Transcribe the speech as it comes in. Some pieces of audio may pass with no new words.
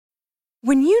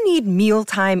When you need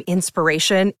mealtime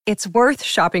inspiration, it's worth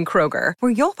shopping Kroger,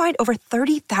 where you'll find over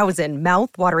 30,000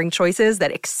 mouth-watering choices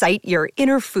that excite your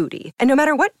inner foodie. And no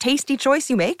matter what tasty choice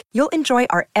you make, you'll enjoy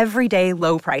our everyday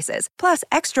low prices, plus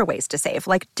extra ways to save,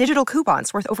 like digital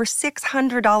coupons worth over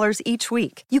 $600 each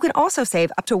week. You can also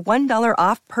save up to $1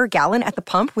 off per gallon at the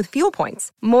pump with fuel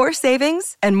points. More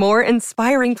savings and more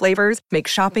inspiring flavors make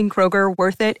shopping Kroger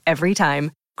worth it every time.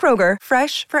 Kroger,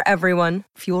 fresh for everyone.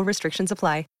 Fuel restrictions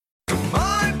apply.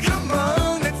 Come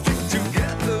on, let's stick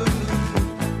together.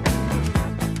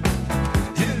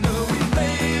 You know we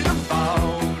made a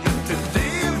vow to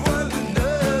leave one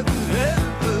another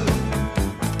ever.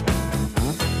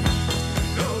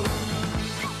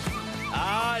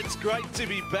 It's great to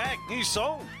be back. New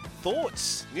song,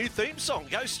 thoughts, new theme song.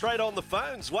 Go straight on the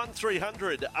phones,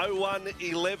 1300 01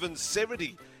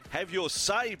 1170. Have your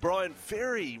say. Brian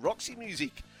Ferry, Roxy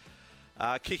Music.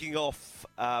 Kicking off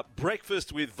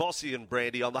breakfast with Vossy and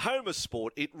Brandy on the home of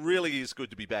sport. It really is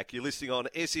good to be back. You're listening on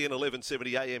SEN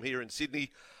 1170 AM here in Sydney.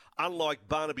 Unlike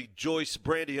Barnaby Joyce,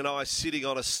 Brandy and I sitting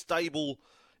on a stable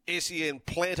SEN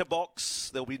planter box.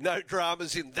 There'll be no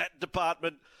dramas in that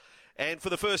department. And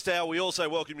for the first hour, we also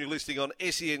welcome you listening on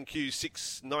SENQ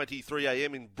 693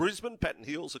 AM in Brisbane. Patton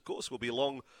Hills, of course, will be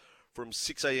along from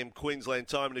 6 AM Queensland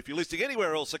time. And if you're listening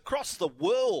anywhere else across the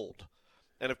world,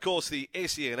 and, of course, the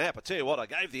SEN app. I tell you what, I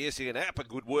gave the SEN app a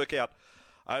good workout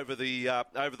over the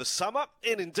summer.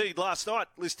 And, indeed, last night,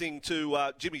 listening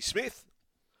to Jimmy Smith,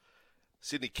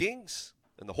 Sydney Kings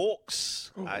and the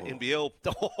Hawks, NBL.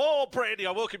 Oh, Brandy,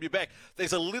 I welcome you back.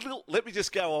 There's a little – let me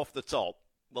just go off the top.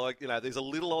 There's a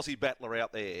little Aussie battler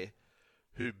out there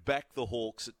who backed the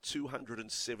Hawks at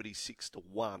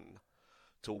 276-1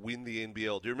 to win the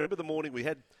NBL. Do you remember the morning we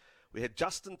had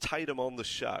Justin Tatum on the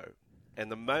show? And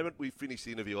the moment we finished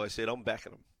the interview, I said, I'm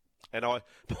backing them. And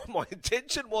my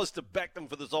intention was to back them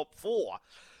for the top four.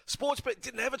 Sportsbet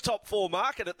didn't have a top four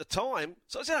market at the time.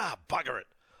 So I said, bugger it.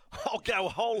 I'll go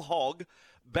whole hog,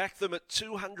 back them at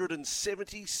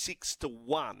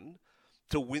 276-1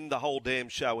 to win the whole damn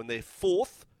show. And they're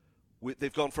fourth.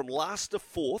 They've gone from last to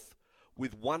fourth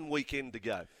with 1 weekend to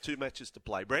go. 2 matches to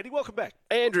play. Brandy, welcome back.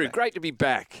 Andrew, great to be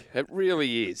back. It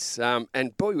really is.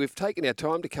 And, boy, we've taken our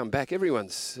time to come back.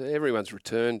 Everyone's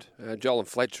returned. Joel and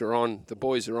Fletcher are on. The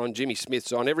boys are on. Jimmy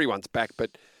Smith's on. Everyone's back.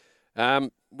 But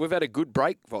we've had a good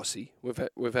break, Vossy.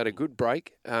 We've had a good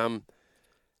break. And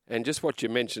just what you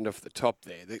mentioned off the top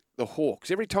there, the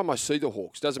Hawks. Every time I see the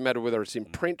Hawks, doesn't matter whether it's in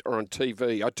print or on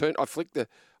TV, I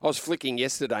was flicking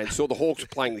yesterday and saw the Hawks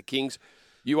playing the Kings.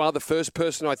 You are the first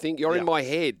person I think. You're in my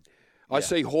head. I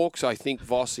see Hawks, I think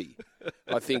Vossy.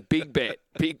 I think big bet.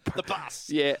 The bus.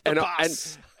 Yeah.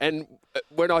 And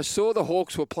when I saw the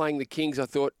Hawks were playing the Kings, I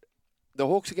thought, the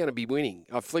Hawks are going to be winning.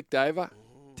 I flicked over,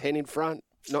 10 in front,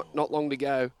 not long to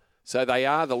go. So they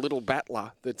are the little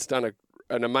battler that's done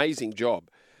an amazing job.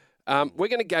 We're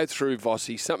going to go through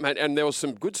Vossy, and there was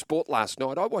some good sport last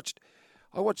night. I watched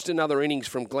another innings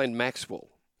from Glenn Maxwell.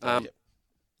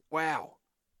 Wow.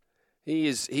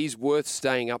 He's worth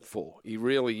staying up for. He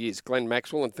really is. Glenn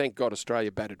Maxwell, and thank God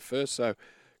Australia batted first, so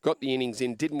got the innings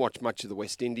in. Didn't watch much of the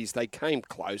West Indies. They came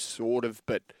close, sort of,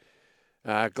 but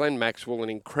Glenn Maxwell, an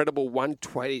incredible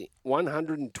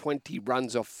 120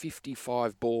 runs off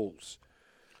 55 balls.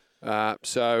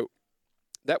 So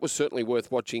that was certainly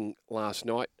worth watching last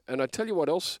night. And I tell you what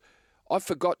else, I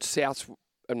forgot Souths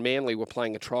and Manly were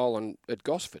playing a trial at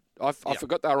Gosford. I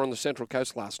forgot they were on the Central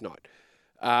Coast last night.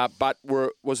 But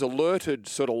was alerted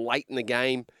sort of late in the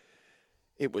game.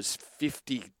 It was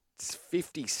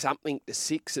 50-something to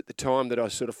 6 at the time that I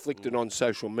sort of flicked it on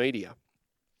social media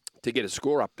to get a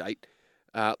score update.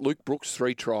 Luke Brooks,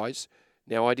 3 tries.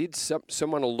 Now,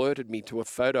 someone alerted me to a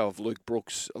photo of Luke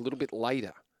Brooks a little bit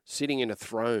later, sitting in a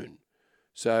throne.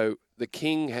 So the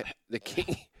king of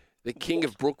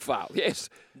Brookvale. Yes.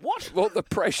 What? Well, the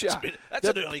pressure. That's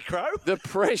an early crow. The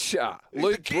pressure.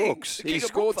 Luke Brooks. He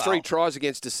scored 3 tries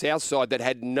against the South side that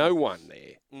had no one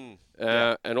there.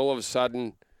 And all of a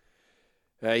sudden,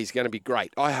 he's going to be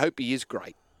great. I hope he is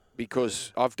great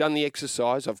because I've done the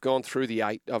exercise. I've gone through the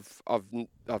 8.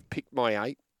 I've picked my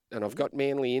 8, and I've got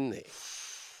Manly in there.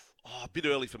 Oh, a bit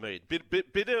early for me.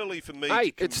 Bit early for me.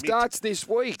 8. It starts this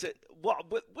week.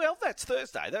 Well, that's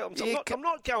Thursday. I'm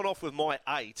not going off with my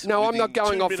 8. No, I'm not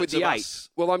going off with the 8.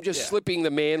 Well, I'm just slipping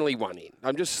the Manly one in.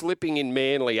 I'm just slipping in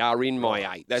Manly are in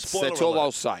my 8. That's all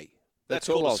I'll say. That's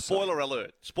all I'll say. Spoiler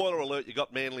alert. Spoiler alert, you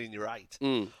got Manly in your 8.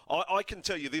 I can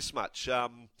tell you this much.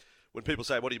 When people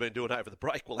say, what have you been doing over the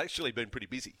break? Well, actually been pretty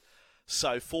busy.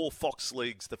 So for Fox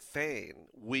Leagues, The Fan,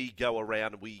 we go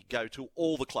around and we go to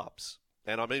all the clubs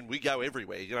And I mean, we go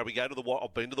everywhere. You know, we go to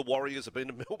I've been to the Warriors, I've been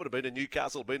to Melbourne, I've been to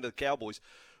Newcastle, I've been to the Cowboys.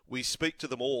 We speak to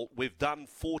them all. We've done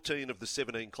 14 of the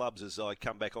 17 clubs as I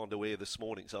come back onto air this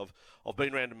morning. So I've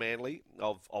been around to Manly.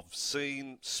 I've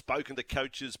spoken to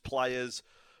coaches, players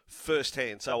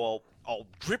firsthand. So I'll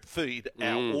drip feed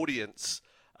our audience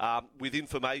with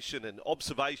information and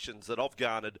observations that I've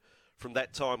garnered from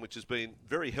that time, which has been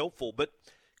very helpful. But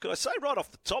could I say right off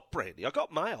the top, Brandy, I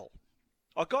got mail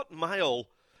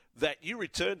that you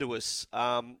returned to us,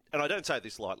 and I don't say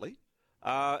this lightly,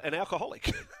 an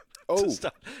alcoholic. Oh, is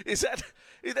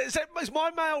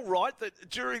my mail right that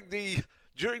during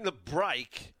the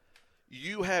break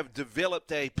you have developed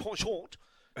a penchant?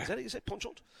 Is that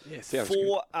penchant? Yeah, sounds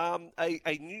for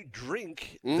a new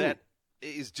drink that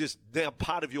is just now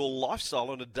part of your lifestyle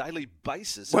on a daily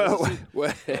basis. Well,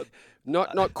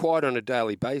 not quite on a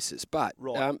daily basis, but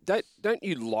Right. don't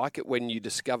you like it when you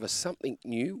discover something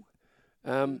new?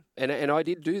 And I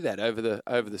did do that over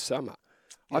the summer.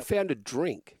 I found a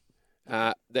drink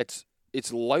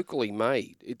it's locally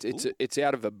made. It's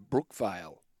out of a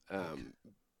Brookvale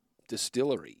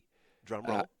distillery. Drum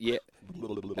roll. Yeah,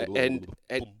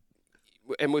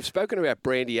 and we've spoken about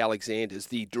Brandy Alexander's,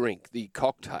 the drink, the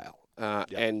cocktail,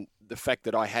 and the fact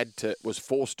that I was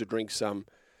forced to drink some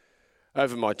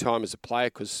over my time as a player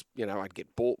because I'd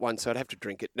get bought one, so I'd have to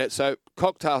drink it. So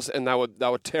cocktails, and they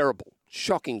were terrible,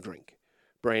 shocking drink,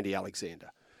 Brandy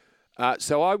Alexander.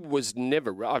 So I've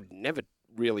never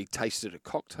really tasted a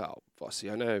cocktail,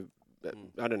 Vossy. I know,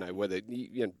 I don't know whether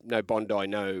no Bondi,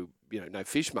 no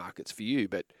fish markets for you,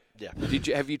 but Yeah.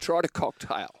 have you tried a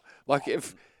cocktail? Like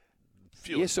if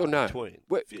Few yes and or no? far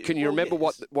between. Can you remember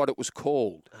yes. what it was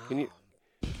called? Can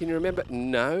you remember?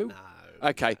 No. No.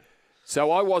 Okay.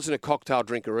 So I wasn't a cocktail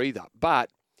drinker either,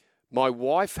 but my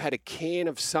wife had a can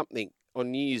of something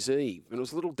on New Year's Eve, and it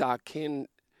was a little dark can,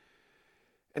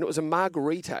 and it was a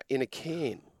margarita in a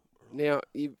can. Now,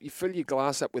 you fill your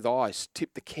glass up with ice,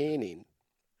 tip the can in.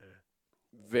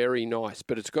 Very nice,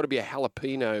 but it's got to be a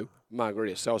jalapeno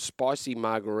margarita. So a spicy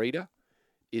margarita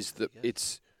is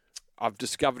I've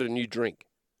discovered a new drink.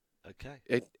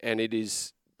 Okay. And it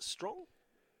is Strong?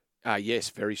 yes,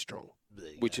 very strong. There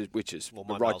you Which go. is Well,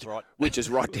 my mail's right. Which is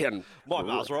right down. My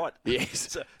mail's right.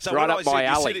 Yes, So right when up I said my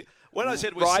you're alley. sitting- when I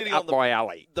said we're right sitting up on my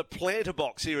alley. the planter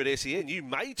box here at SEN, you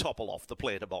may topple off the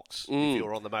planter box if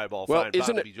you're on the mobile Well, phone. isn't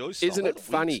Barnaby it? Joyce Isn't style. it That's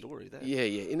a weird funny? Story, that. Yeah.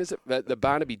 Isn't it the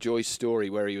Barnaby Joyce story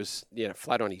where he was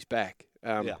flat on his back?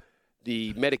 Yeah.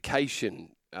 The medication,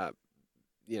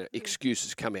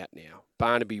 excuses come out now.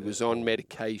 Barnaby was on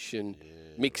medication,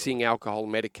 mixing alcohol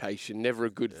medication, never a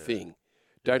good thing.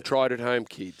 Don't try it at home,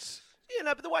 kids. Yeah,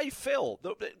 no, but the way he fell,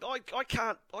 I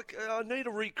can't. I need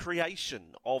a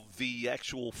recreation of the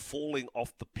actual falling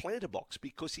off the planter box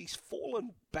because he's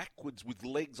fallen backwards with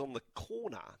legs on the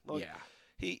corner. Like, Yeah.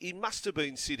 he must have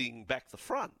been sitting back the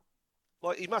front.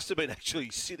 Like he must have been actually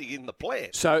sitting in the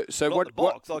plant. So not what? the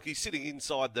box? Like he's sitting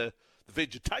inside the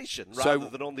vegetation So- rather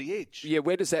than on the edge. Yeah,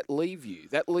 where does that leave you?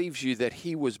 That leaves you that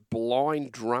he was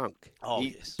blind drunk. Oh, He-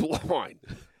 yes. Blind.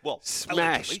 Well,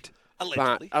 Smashed.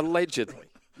 Allegedly. But allegedly.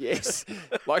 Yes.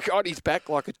 Like on his back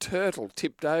like a turtle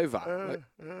tipped over.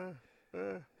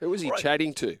 Who was he Right.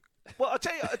 chatting to? Well, I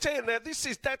tell you now,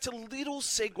 that's a little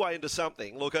segue into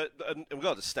something. Look, and we've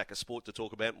got a stack of sport to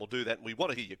talk about, and we'll do that. And we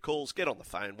want to hear your calls. Get on the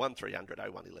phone, 1300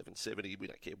 01 1170. We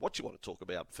don't care what you want to talk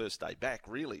about first day back,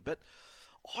 really. But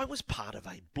I was part of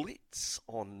a blitz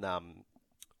on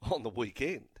the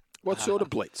weekend. What sort of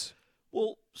blitz?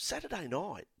 Well, Saturday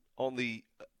night on the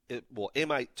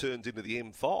M8 turns into the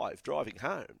M5 driving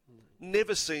home.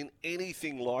 Never seen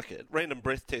anything like it. Random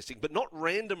breath testing, but not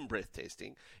random breath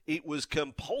testing. It was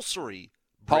compulsory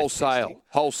breath testing.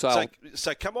 Wholesale.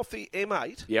 So come off the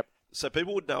M8. Yep. So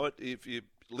people would know it if you're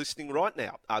listening right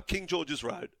now. King George's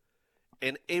Road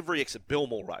and every exit,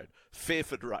 Belmore Road,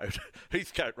 Fairford Road,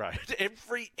 Heathcote Road,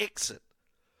 every exit,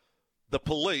 the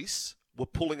police were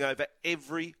pulling over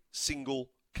every single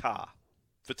car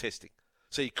for testing.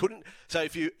 So you couldn't. So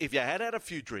if you had a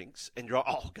few drinks and you're like,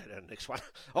 oh, I'll go down the next one.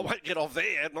 I won't get off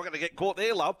there. I'm not going to get caught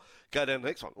there, love. Go down the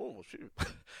next one. Oh, shoot.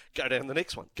 Go down the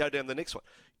next one. Go down the next one.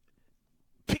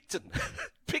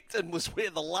 Picton was where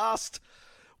the last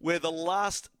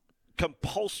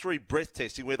compulsory breath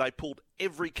testing, where they pulled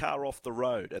every car off the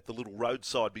road at the little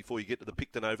roadside before you get to the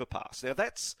Picton overpass. Now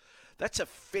that's a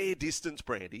fair distance,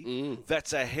 Brandy.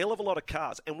 That's a hell of a lot of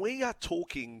cars, and we are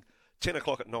talking 10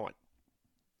 o'clock at night.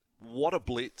 What a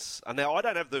blitz! And now I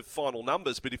don't have the final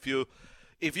numbers, but if you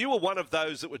were one of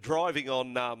those that were driving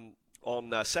on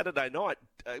Saturday night,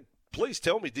 please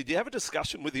tell me, did you have a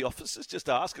discussion with the officers just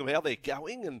to ask them how they're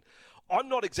going? And I'm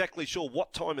not exactly sure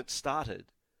what time it started,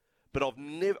 But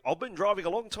I've been driving a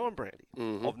long time, Brandy.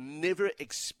 I've never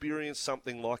experienced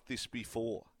something like this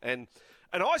before. And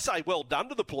I say well done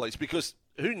to the police, because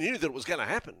who knew that it was going to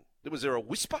happen? Was there a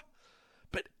whisper?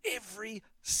 But every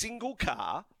single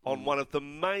car on one of the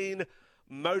main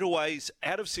motorways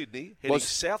out of Sydney heading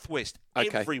southwest,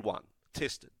 everyone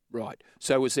tested. Right.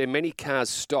 So was there many cars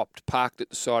stopped, parked at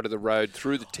the side of the road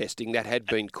through the testing that had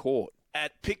been caught?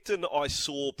 At Picton, I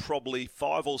saw probably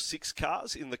 5 or 6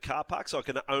 cars in the car park, so I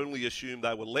can only assume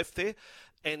they were left there.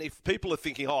 And if people are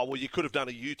thinking, oh, well, you could have done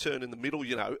a U-turn in the middle,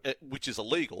 which is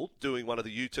illegal, doing one of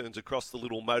the U-turns across the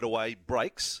little motorway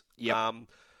breaks. Yep.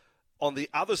 On the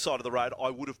other side of the road, I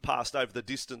would have passed over the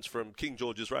distance from King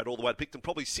George's Road all the way to Picton.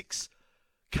 Probably 6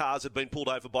 cars had been pulled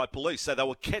over by police. So they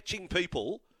were catching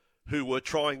people who were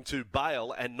trying to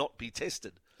bail and not be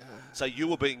tested. So you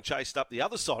were being chased up the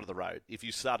other side of the road if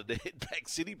you started to head back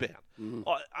city-bound.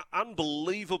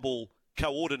 Unbelievable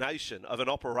coordination of an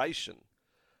operation.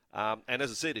 And as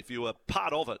I said, if you were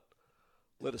part of it,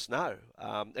 let us know.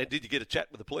 And did you get a chat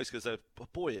with the police? Because,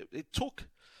 it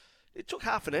took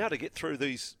half an hour to get through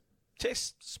these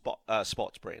test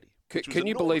spots, Brandy. Can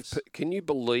you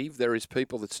believe there is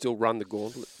people that still run the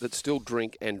gauntlet, that still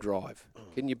drink and drive?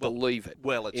 Can you believe it?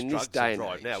 Well, it's in drugs this day and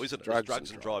drive age, now, isn't it? Drugs It's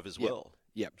drugs and drive as well.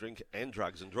 Yep. Drink and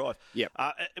drugs and drive. Yep.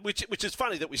 Which is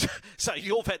funny that we say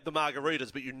you've had the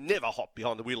margaritas, but you never hop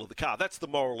behind the wheel of the car. That's the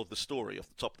moral of the story off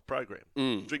the top of the program.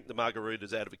 Drink the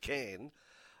margaritas out of a can,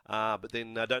 but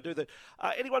then don't do that.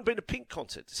 Anyone been to Pink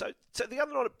concert? So the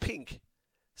other night at Pink,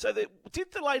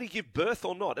 did the lady give birth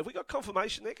or not? Have we got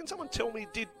confirmation there? Can someone tell me?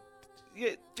 Did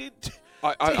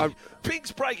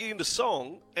Pink's breaking into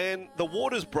song and the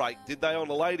waters break? Did they on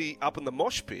the lady up in the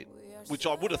mosh pit? Which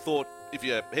I would have thought, if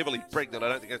you're heavily pregnant, I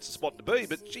don't think that's the spot to be.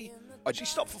 But she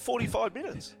stopped for 45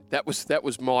 minutes. That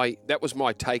was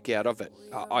my take out of it.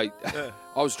 I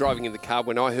was driving in the car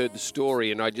when I heard the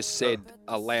story, and I just said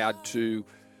aloud to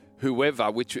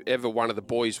whichever one of the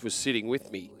boys was sitting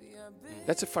with me,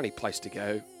 "That's a funny place to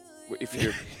go if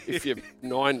you're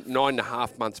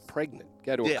 9.5 months pregnant.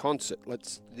 Go to a concert.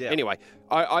 Anyway.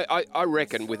 I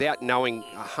reckon, without knowing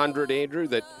 100, Andrew,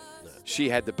 that she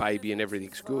had the baby and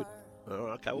everything's good. Oh,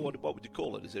 okay, well, what would you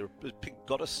call it? Is there a Pink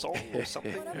got a song or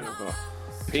something?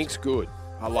 Pink's good.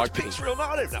 I like Pink's Pink. real name.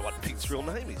 I don't know what Pink's real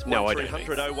name is. No, I don't.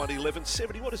 1300 01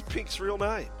 1170. What is Pink's real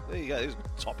name? There you go. There's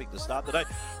a topic to start the day.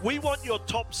 We want your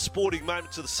top sporting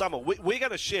moments of the summer. We're going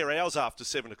to share ours after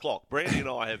 7 o'clock. Brandy and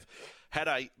I have had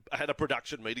a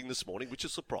production meeting this morning, which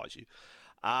will surprise you.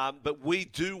 But we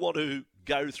do want to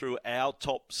go through our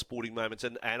top sporting moments,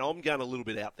 and I'm going a little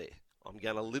bit out there.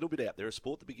 A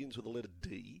sport that begins with the letter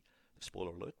D,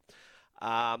 spoiler alert,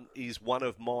 is one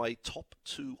of my top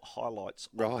 2 highlights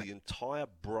of the entire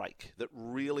break that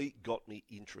really got me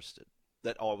interested,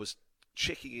 that I was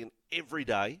checking in every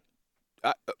day.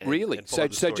 Really? So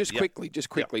just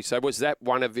quickly. So was that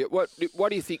one of it? What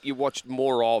do you think you watched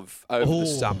more of over the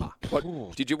summer?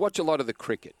 Did you watch a lot of the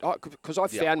cricket? Because I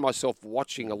found myself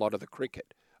watching a lot of the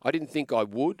cricket. I didn't think I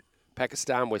would.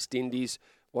 Pakistan, West Indies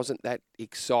wasn't that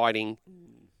exciting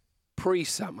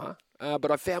pre-summer, but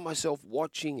I found myself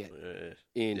watching it.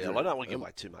 I don't want to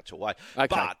give too much away. Okay.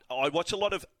 But I watch a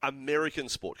lot of American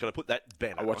sport. Can I put that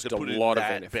banner? I watched a lot of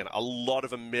NFL. Banner. A lot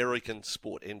of American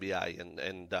sport, NBA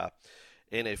and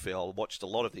NFL. Watched a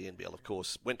lot of the NBL, of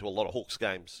course. Went to a lot of Hawks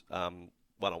games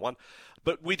one-on-one.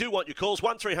 But we do want your calls.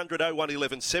 1300 01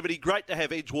 1170. Great to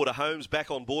have Edgewater Homes back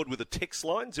on board with a text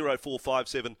line,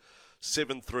 0457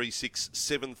 736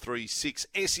 736.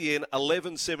 SEN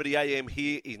 1170 AM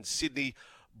here in Sydney.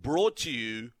 Brought to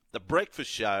you, The Breakfast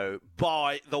Show,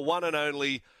 by the one and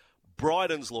only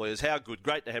Bryden's Lawyers. How good.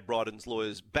 Great to have Bryden's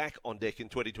Lawyers back on deck in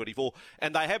 2024.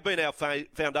 And they have been our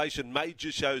foundation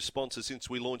major show sponsor since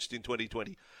we launched in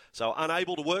 2020. So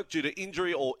unable to work due to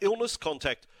injury or illness,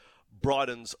 contact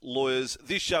Bryden's Lawyers.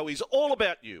 This show is all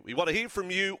about you. We want to hear from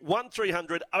you.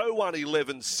 1300 01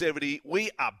 1170.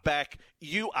 We are back.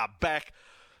 You are back.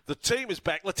 The team is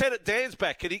back. Lieutenant Dan's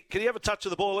back. Can he have a touch of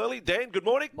the ball early? Dan, good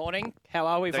morning. Morning. How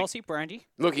are we, Vossy? Brandy?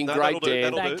 Looking great,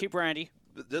 Dan. Thank you, Brandy.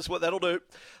 That's what that'll do.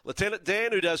 Lieutenant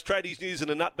Dan, who does Tradies News in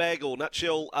a nutbag or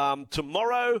nutshell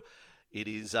tomorrow. It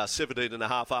is 17 and a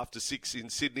half after 6 in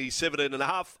Sydney, 17 and a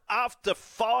half after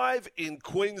 5 in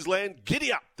Queensland.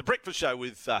 Giddy up. The Breakfast Show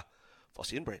with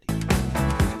Vossy and Brandy.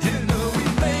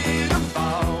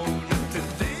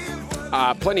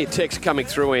 Plenty of text coming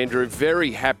through, Andrew.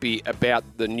 Very happy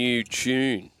about the new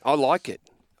tune. I like it.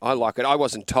 I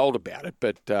wasn't told about it,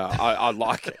 but I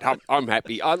like it. I'm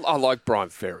happy. I like Brian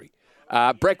Ferry.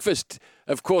 Breakfast,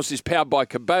 of course, is powered by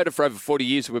Kubota. For over 40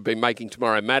 years, we've been making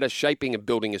tomorrow matter, shaping and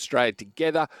building Australia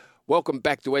together. Welcome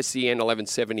back to SEN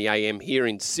 1170 AM here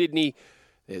in Sydney.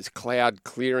 There's cloud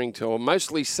clearing to a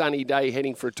mostly sunny day,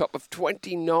 heading for a top of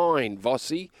 29,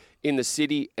 Vossy, in the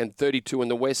city and 32 in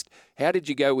the west. How did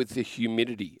you go with the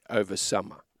humidity over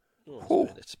summer?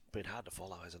 It's been hard to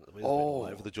follow, hasn't it? It's been all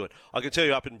over the joint. I can tell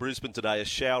you up in Brisbane today, a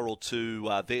shower or two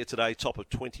there today, top of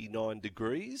 29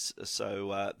 degrees.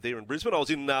 So there in Brisbane. I was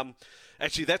in,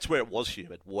 actually, that's where it was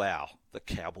humid. Wow, the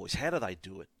Cowboys. How do they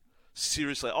do it?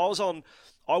 Seriously.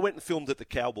 I went and filmed at the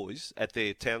Cowboys at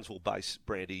their Townsville base,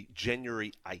 Brandy,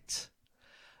 January 8th.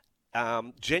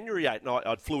 January 8th night,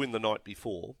 I flew in the night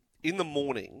before. In the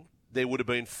morning, there would have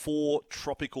been 4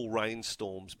 tropical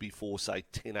rainstorms before, say,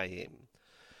 10 a.m.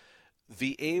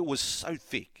 The air was so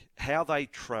thick. How they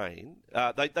train,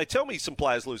 they tell me some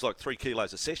players lose like 3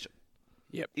 kilos a session.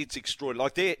 Yep. It's extraordinary.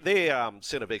 Like their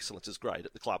centre of excellence is great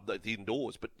at the club, the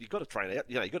indoors, but you've got to train out.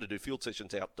 You've got to do field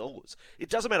sessions outdoors. It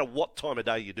doesn't matter what time of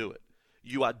day you do it.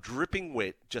 You are dripping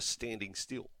wet just standing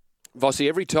still. Vossy,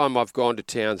 every time I've gone to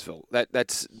Townsville,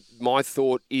 that's my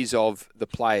thought is of the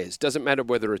players. Doesn't matter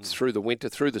whether it's through the winter,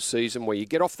 through the season, where you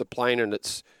get off the plane and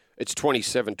it's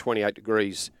 27, 28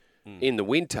 degrees in the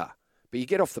winter. But you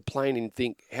get off the plane and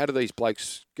think, how do these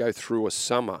blokes go through a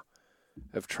summer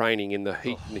of training in the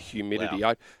heat and the humidity?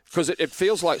 Because it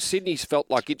feels like Sydney's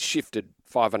felt like it's shifted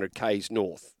 500 k's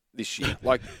north this year.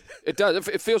 Like it does.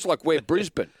 It feels like we're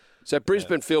Brisbane. So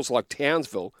Brisbane feels like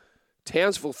Townsville.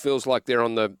 Townsville feels like they're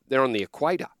on the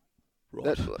equator.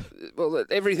 Right.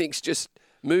 Everything's just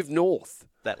moved north.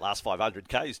 That last 500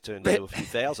 Ks turned into a few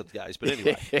thousand Ks. But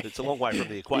anyway, it's a long way from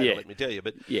the equator, let me tell you.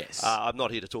 But yes. I'm not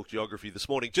here to talk geography this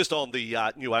morning. Just on the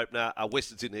new opener,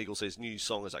 Western Sydney Eagles says new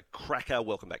song is a cracker.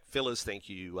 Welcome back, fellas. Thank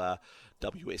you,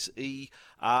 WSE.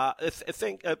 I'm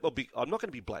not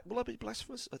going to be will I be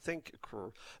blasphemous? I think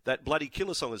that Bloody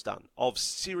Killer song is done of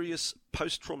serious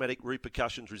post-traumatic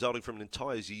repercussions resulting from an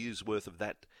entire year's worth of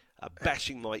that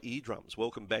bashing my eardrums.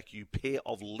 Welcome back, you pair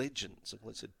of legends.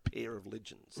 I said pair of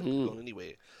legends. Haven't gone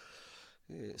anywhere.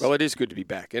 Yes. Well, it is good to be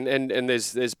back, and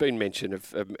there's been mention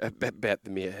of about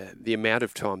the amount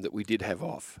of time that we did have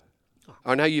off.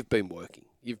 I know you've been working.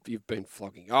 You've been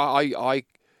flogging.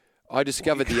 I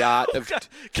discovered the art of...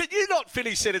 Can you not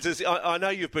finish sentences? I know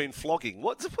you've been flogging.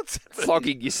 What's that?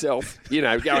 Flogging yourself,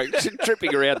 going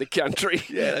tripping around the country.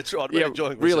 Yeah, that's right.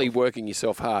 Enjoying really myself. working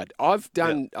yourself hard. I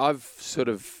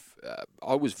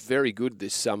was very good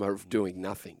this summer of doing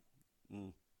nothing.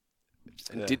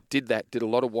 And did a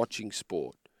lot of watching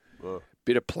sport.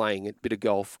 Bit of playing it, bit of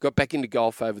golf. Got back into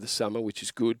golf over the summer, which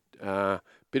is good.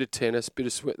 Bit of tennis, bit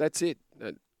of swim. That's it.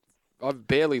 I've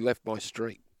barely left my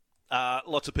street.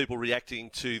 Lots of people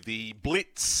reacting to the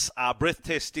Blitz,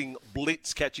 breath-testing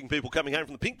Blitz, catching people coming home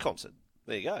from the Pink concert.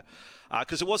 There you go.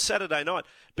 Because it was Saturday night.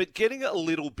 But getting a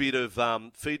little bit of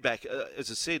feedback, as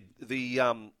I said,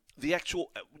 the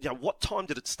actual, what time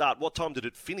did it start? What time did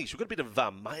it finish? We've got a bit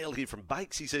of mail here from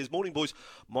Bakes. He says, morning, boys.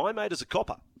 My mate is a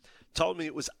copper. Told me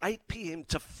it was 8 p.m.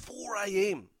 to 4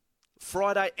 a.m.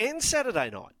 Friday and Saturday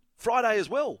night. Friday as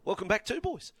well. Welcome back too,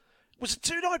 boys. It was a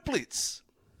 2-night Blitz.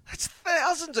 That's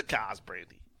thousands of cars,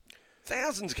 Brandy.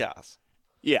 Thousands of cars.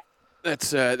 Yeah,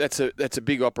 that's a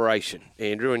big operation,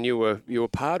 Andrew, and you were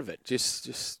part of it.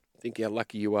 Just think how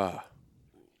lucky you are.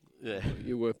 Yeah,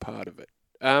 you were part of it.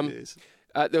 Yes.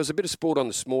 There was a bit of sport on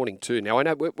this morning too. Now I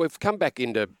know we've come back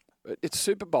into it's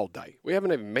Super Bowl day. We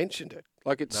haven't even mentioned it.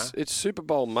 Like it's Super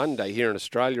Bowl Monday here in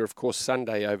Australia. Of course,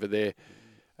 Sunday over there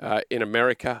in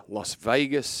America, Las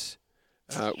Vegas,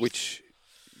 which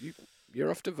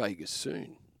you're off to Vegas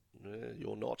soon.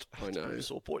 You're not. I know.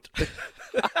 Sore point.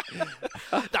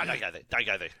 No, don't go there. Don't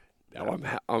go there. No,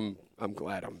 I'm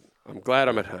glad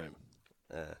I'm at home.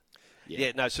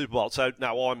 Yeah, no, Super Bowl. So,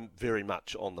 no, I'm very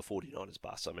much on the 49ers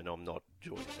bus. I mean, I'm not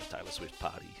joining a Taylor Swift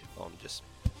party. I'm just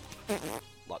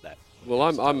like that. Well,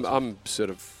 I'm sort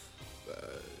of...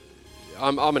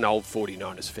 I'm an old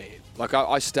 49ers fan. Like,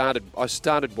 I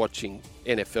started watching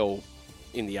NFL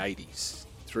in the 80s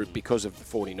because of the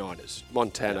 49ers.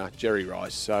 Montana, Jerry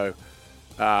Rice. So,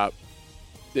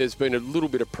 there's been a little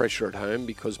bit of pressure at home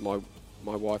because my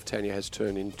wife, Tanya, has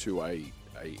turned into a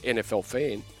NFL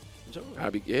fan.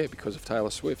 Because of Taylor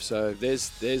Swift. So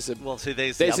there's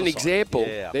an example.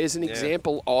 Yeah. There's an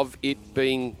example of it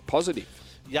being positive.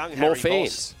 Young More Harry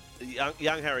fans. Voss,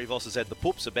 young Harry Voss has had the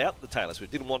poops about the Taylor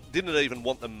Swift. Didn't even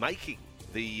want them making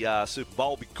the Super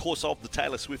Bowl because of the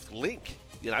Taylor Swift link.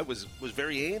 Was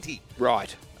very anti.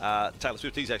 Right. Taylor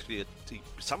Swift. He's actually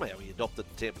somehow he adopted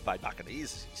Tampa Bay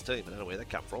Buccaneers, his team. I don't know where that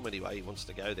come from. Anyway, he wants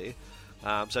to go there.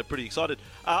 So pretty excited.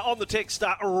 On the text,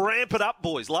 ramp it up,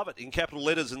 boys. Love it. In capital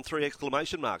letters and 3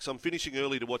 exclamation marks. I'm finishing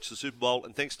early to watch the Super Bowl,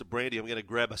 and thanks to Brandy, I'm going to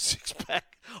grab a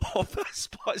 6-pack of the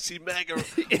spicy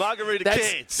margarita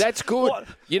cans. That's good. What?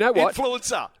 You know what?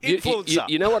 Influencer.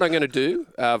 You know what I'm going to do,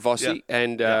 Vossy,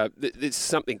 and this is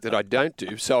something that I don't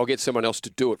do, so I'll get someone else to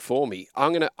do it for me.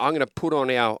 I'm going to put on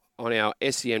our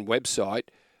SEN website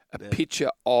a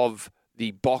picture of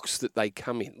the box that they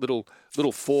come in, little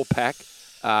 4-pack.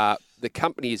 The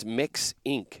company is Mex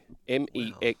Inc.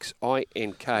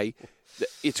 MEXINK.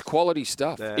 It's quality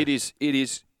stuff. Yeah.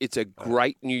 It's a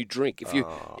great new drink.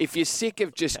 If you're sick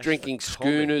of just drinking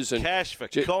schooners and cash for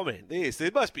comment. Yes, there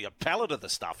must be a pallet of the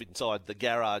stuff inside the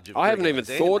garage. I haven't even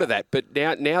thought of that, but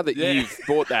now that you've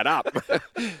brought that up,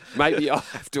 maybe I'll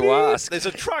have to ask. There's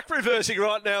a truck reversing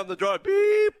right now on the drive.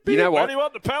 Beep, beep. You know what? Where do you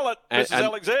want the pallet, Mrs.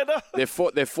 Alexander? They're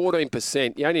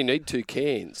 14%. You only need 2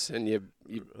 cans, and you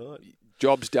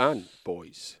job's done,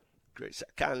 boys. Grease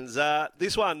cans.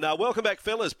 This one. Welcome back,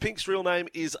 fellas. Pink's real name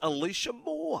is Alicia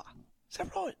Moore. Is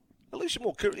that right? Alicia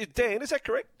Moore. Dan, is that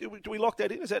correct? Do we lock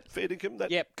that in? Is that fair dinkum?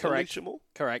 Yep, correct. Alicia Moore?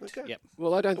 Correct. Okay. Yep.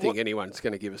 Well, I don't think anyone's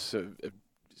going to give us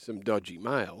some dodgy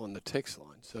mail on the text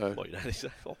line. So Well, you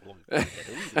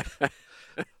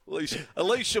know,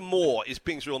 Alicia Moore is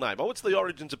Pink's real name. Oh, what's the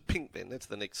origins of Pink then? That's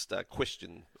the next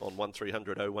question on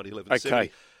 1300 01 1170.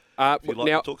 Okay. If you'd like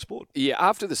now, to talk sport. Yeah,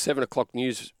 after the 7 o'clock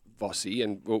news, Vossy,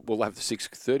 and we'll have the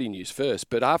 6:30 news first.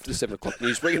 But after the 7 o'clock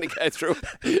news, we're going to go through.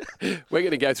 We're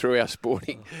going to go through our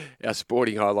sporting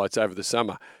highlights over the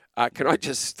summer. Can I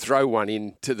just throw one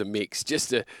into the mix?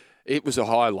 It was a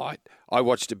highlight. I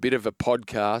watched a bit of a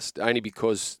podcast only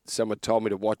because someone told me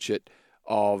to watch it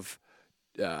of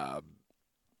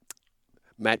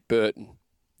Matt Burton.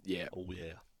 Yeah. Oh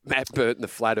yeah. Matt Burton, the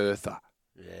flat earther.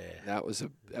 Yeah. That was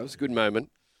a good moment.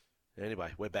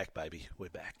 Anyway, we're back, baby. We're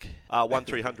back.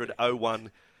 1300 01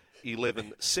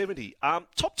 1170.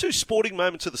 Top 2 sporting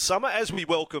moments of the summer as we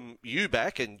welcome you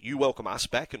back and you welcome us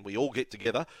back and we all get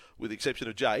together with the exception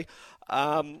of Jay.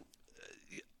 I'm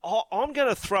going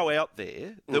to throw out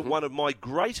there that one of my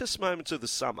greatest moments of the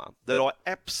summer that I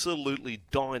absolutely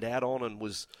dined out on and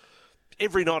was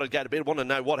every night I'd go to bed, want to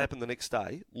know what happened the next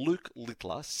day. Luke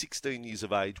Littler, 16 years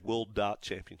of age, World Dart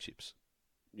Championships.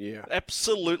 Yeah,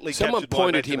 absolutely. Someone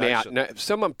pointed him out. No,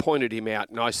 someone pointed him out,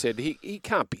 and I said he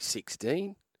can't be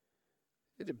 16.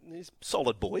 He's a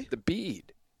solid boy. The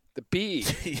beard. Yeah,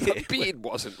 the beard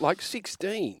wasn't like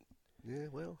 16. Yeah,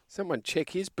 well, someone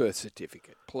check his birth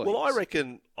certificate, please. Well, I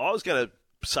reckon I was going to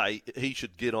say he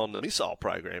should get on the missile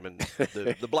program, and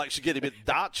the bloke should get him at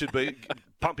dart. Should be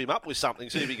pump him up with something,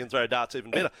 see if he can throw darts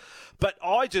even better. But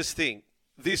I just think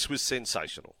this was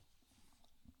sensational.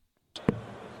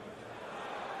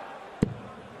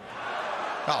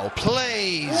 Oh,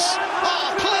 please.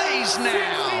 Oh, please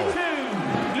now.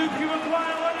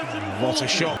 What a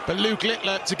shot. But Luke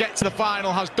Littler, to get to the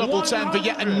final, has double 10 for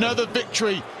yet another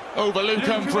victory over Luke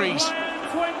Humphries.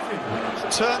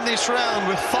 Turn this round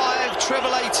with 5 treble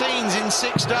 18s in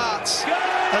 6 darts.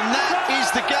 And that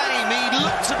is the game. He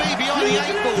looked to be behind the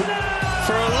 8 ball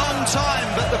for a long time,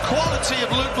 but the quality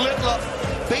of Luke Littler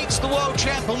beats the world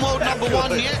champ and world number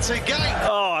 1 yet again.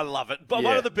 Oh, I love it. But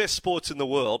one of the best sports in the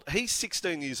world. He's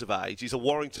 16 years of age. He's a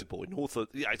Warrington boy,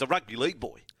 he's a rugby league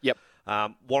boy. Yep.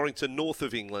 Warrington, north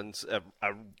of England, a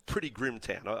pretty grim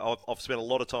town. I've spent a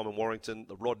lot of time in Warrington,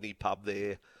 the Rodney pub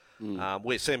there,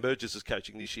 where Sam Burgess is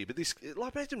coaching this year. But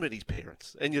imagine with his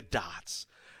parents and your darts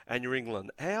and your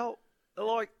England.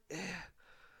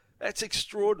 That's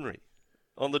extraordinary.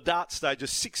 On the darts stage, a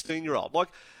 16-year-old.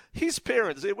 His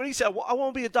parents, when he said, I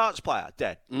want to be a darts player,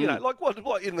 Dad. You know,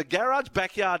 what, in the garage,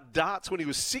 backyard darts when he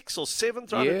was 6 or 7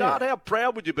 throwing a dart? How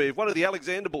proud would you be if one of the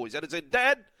Alexander boys had said,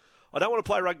 Dad, I don't want to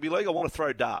play rugby league, I want to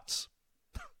throw darts.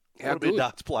 I want to be a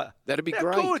darts player. That'd be How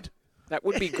great. Good. That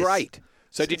would be great.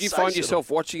 So did you find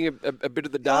yourself watching a bit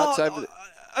of the darts over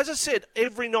as I said,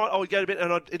 every night I would go to bed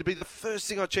and it'd be the first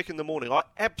thing I'd check in the morning. I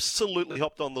absolutely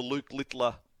hopped on the Luke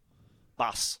Littler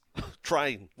bus,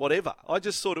 train, whatever. I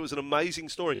just thought it was an amazing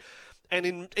story. And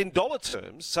in dollar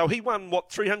terms, so he won,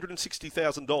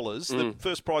 $360,000. The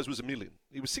first prize was $1 million.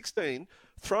 He was 16,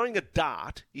 throwing a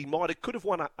dart. He could have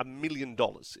won $1 million.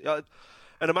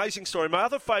 An amazing story. My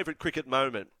other favourite cricket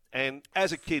moment, and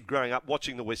as a kid growing up,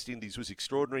 watching the West Indies was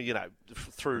extraordinary,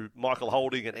 through Michael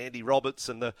Holding and Andy Roberts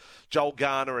and the Joel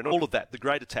Garner and all of that, the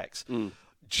great attacks.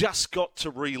 Just got to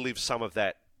relive some of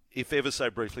that, if ever so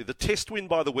briefly. The test win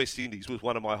by the West Indies was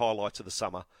one of my highlights of the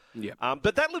summer. Yeah.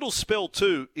 But that little spell,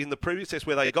 too, in the previous test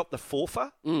where they got the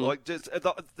forfer,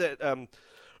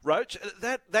 Roach,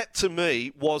 that to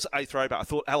me was a throwback. I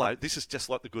thought, hello, this is just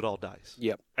like the good old days.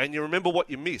 Yep. And you remember what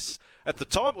you miss. At the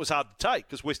time, it was hard to take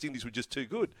because West Indies were just too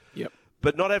good. Yep.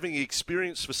 But not having the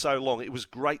experience for so long, it was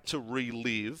great to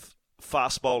relive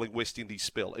fast bowling West Indies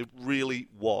spell. It really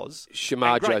was.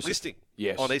 Shamar And great Joseph. listing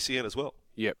Yes. on SEN as well.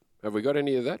 Yep. Have we got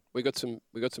any of that? We got some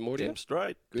audio. Damn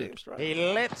straight. Good. Damn straight. He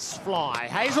lets fly.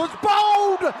 Hazel's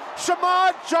bowled!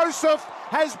 Shamar Joseph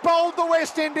has bowled the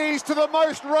West Indies to the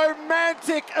most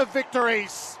romantic of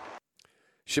victories.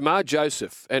 Shamar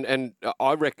Joseph, and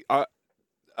I reckon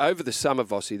over the summer,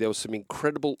 Vossy, there was some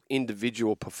incredible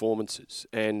individual performances.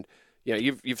 And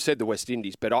you've said the West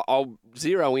Indies, but I'll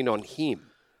zero in on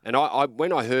him. And I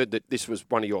when I heard that this was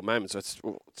one of your moments, I said,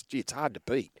 it's hard to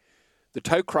beat. The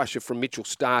toe crusher from Mitchell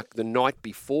Starc the night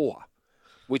before,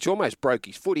 which almost broke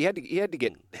his foot. He had to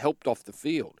get helped off the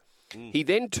field. He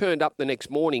then turned up the next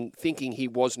morning thinking he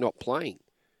was not playing.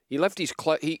 He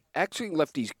actually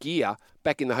left his gear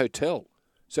back in the hotel.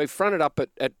 So he fronted up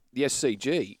at the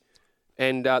SCG,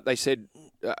 and they said,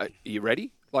 "Are you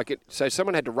ready?" So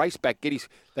someone had to race back, They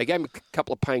gave him a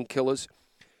couple of painkillers.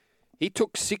 He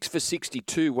took 6 for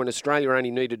 62 when Australia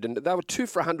only needed, and they were 2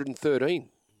 for 113.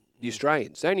 The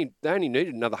Australians, they only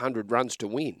needed another 100 runs to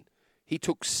win. He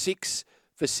took 6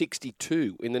 for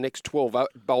 62 in the next 12,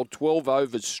 bowled 12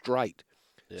 overs straight.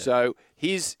 Yeah. So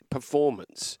his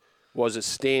performance was a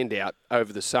standout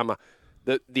over the summer.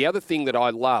 The other thing that I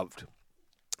loved,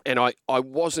 and I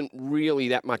wasn't really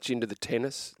that much into the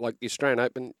tennis, like the Australian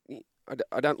Open.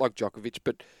 I don't like Djokovic,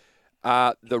 but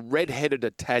the red-headed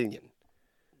Italian,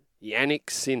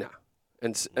 Yannick Sinner,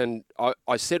 and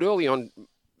I said early on,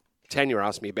 Tanya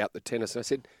asked me about the tennis, and I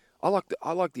said, I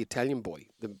like the Italian boy,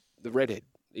 the redhead.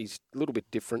 He's a little bit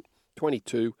different.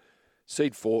 22,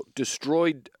 seed 4,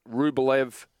 destroyed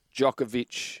Rublev,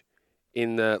 Djokovic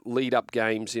in the lead-up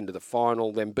games into the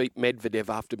final, then beat Medvedev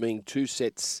after being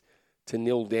 2-0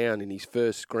 down in his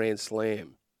first Grand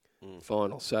Slam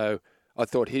final. So I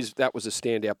thought that was a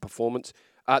standout performance.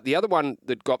 The other one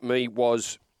that got me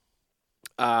was...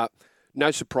 no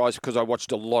surprise because I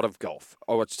watched a lot of golf.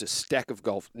 I watched a stack of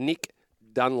golf. Nick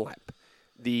Dunlap,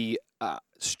 the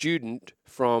student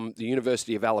from the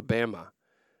University of Alabama,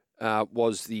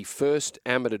 was the first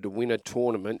amateur to win a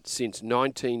tournament since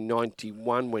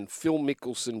 1991 when Phil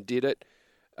Mickelson did it.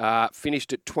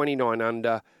 Finished at 29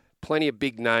 under. Plenty of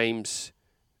big names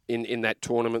in that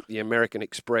tournament. The American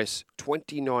Express,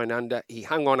 29 under. He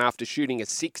hung on after shooting a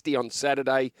 60 on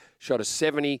Saturday, shot a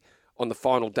 70 on the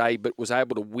final day, but was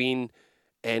able to win.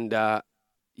 And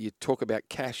you talk about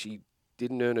cash, he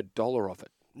didn't earn $1 of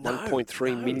it. No,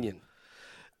 1.3 million.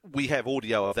 We have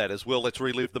audio of that as well. Let's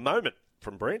relive the moment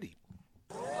from Brandy.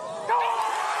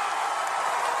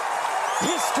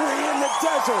 History in the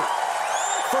desert.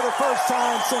 For the first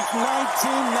time since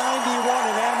 1991,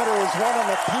 an amateur has won on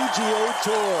the PGA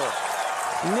Tour.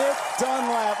 Nick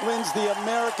Dunlap wins the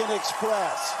American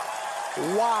Express.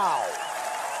 Wow.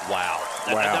 Wow.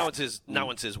 Wow. No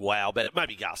one says wow, but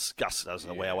maybe Gus. Gus does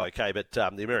a wow okay, but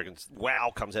the Americans,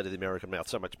 wow comes out of the American mouth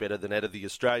so much better than out of the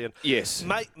Australian. Yes.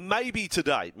 Maybe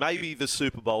the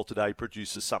Super Bowl today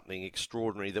produces something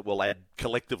extraordinary that will add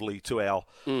collectively to our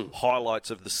highlights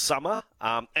of the summer.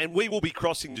 And we will be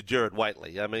crossing to Jared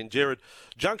Waitley. I mean,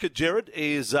 Junket Jared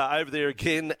is over there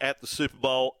again at the Super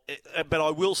Bowl. But I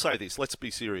will say this, let's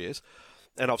be serious,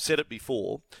 and I've said it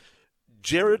before,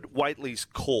 Jared Waitley's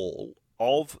call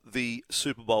of the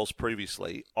Super Bowls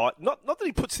previously, not that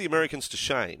he puts the Americans to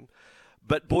shame,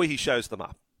 but boy, he shows them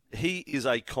up. He is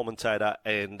a commentator,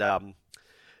 and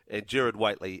Jared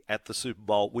Waitley at the Super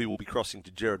Bowl. We will be crossing to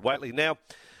Jared Waitley now.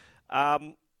 A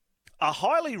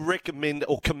highly recommended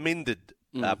or commended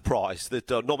prize, that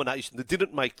nomination that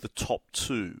didn't make the top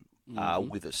 2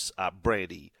 with us,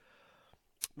 Brandy.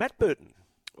 Matt Burton.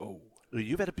 Oh,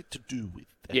 you've had a bit to do with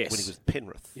that when he was at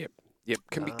Penrith. Yep. Yep,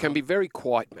 can be very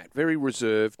quiet, Matt. Very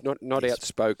reserved, not yes.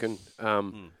 Outspoken,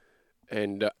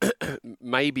 and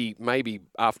maybe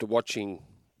after watching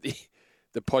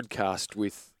the podcast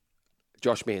with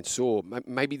Josh Mansour,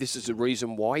 maybe this is a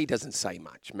reason why he doesn't say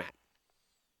much, Matt.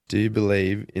 Do you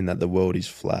believe in that the world is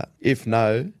flat? If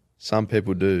no, some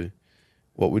people do.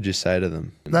 What would you say to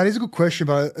them? That is a good question,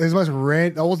 but it's most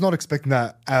random. I was not expecting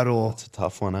that at all. That's a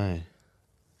tough one, eh?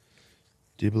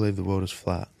 Do you believe the world is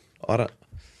flat? I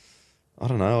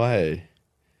don't know, eh?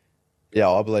 Yeah,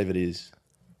 I believe it is.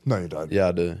 No, you don't. Yeah,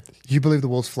 I do. You believe the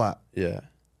world's flat? Yeah.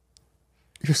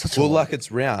 You're such a... Well, like,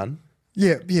 it's round.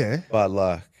 Yeah. But,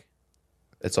 like,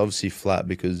 it's obviously flat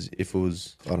because if it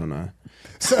was, I don't know.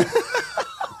 So...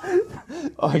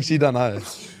 I actually don't know.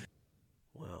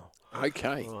 Wow.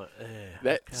 Okay.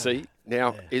 Right, See,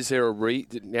 now, is there a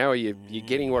now are you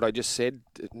getting what I just said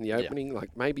in the opening?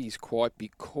 Like, maybe he's quiet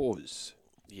because...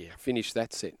 Yeah. Finish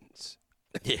that sentence.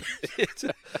 Yeah,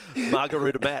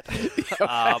 Margarita Matt.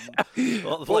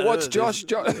 Well, what's Josh?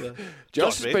 Josh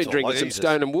has been drinking some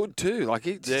Stone and Wood too. Like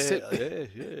he's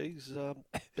he's.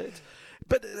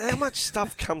 But how much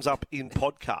stuff comes up in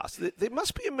podcasts? There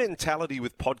must be a mentality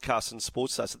with podcasts and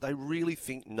sports stars that they really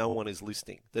think no one is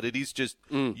listening, that it is just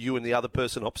you and the other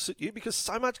person opposite you, because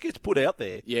so much gets put out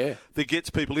there that gets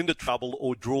people into trouble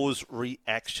or draws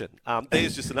reaction.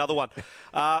 There's just another one.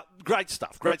 Great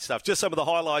stuff. Just some of the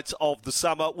highlights of the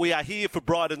summer. We are here for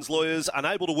Bryden's Lawyers.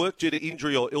 Unable to work due to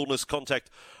injury or illness, contact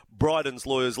Bryden's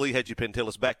Lawyers. Lee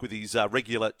Hadji-Pentelis back with his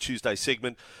regular Tuesday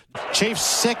segment.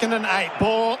 Chiefs 2nd and 8.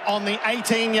 Ball on the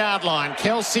 18-yard line.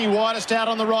 Kelsey widest out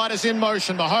on the right is in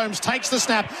motion. Mahomes takes the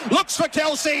snap. Looks for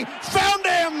Kelsey. Found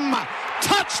him!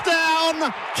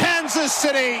 Touchdown, Kansas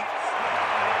City.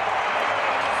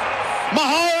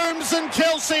 Mahomes and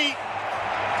Kelsey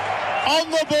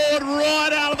on the board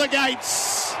right out of the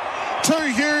gates.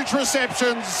 2 huge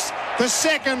receptions. The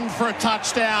second for a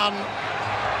touchdown.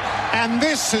 And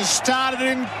this has started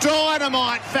in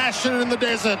dynamite fashion in the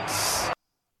desert.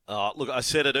 Look, I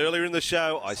said it earlier in the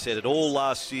show. I said it all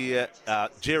last year.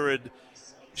 Jared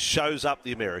shows up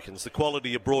the Americans, the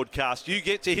quality of broadcast. You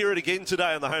get to hear it again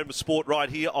today on the Home of Sport right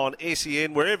here on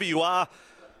SEN. Wherever you are,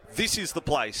 this is the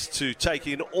place to take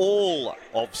in all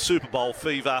of Super Bowl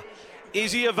fever.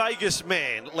 Is he a Vegas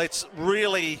man? Let's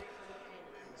really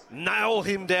nail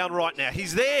him down right now.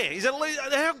 He's there. He's at least.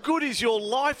 How good is your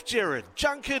life, Jared?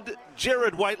 Junkard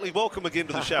Jared Waitley, welcome again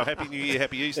to the show. Happy New Year,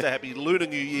 Happy Easter, Happy Lunar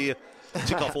New Year.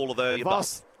 Tick off all of the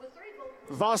above.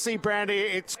 Vossy, Brandy,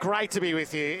 it's great to be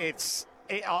with you.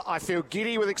 I feel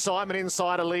giddy with excitement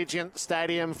inside Allegiant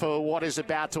Stadium for what is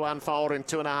about to unfold in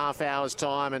 2.5 hours'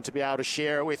 time, and to be able to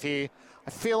share it with you. I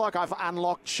feel like I've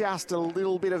unlocked just a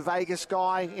little bit of Vegas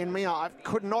guy in me. I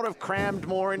could not have crammed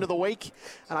more into the week,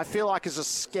 and I feel like as a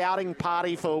scouting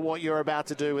party for what you're about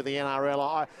to do with the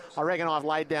NRL, I reckon I've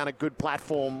laid down a good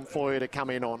platform for you to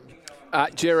come in on.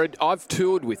 Jared, I've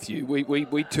toured with you.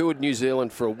 We toured New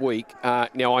Zealand for a week.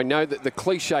 Now, I know that the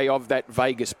cliche of that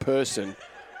Vegas person,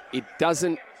 it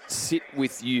doesn't sit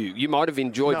with you. You might have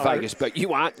enjoyed Vegas, but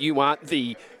you aren't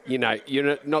the,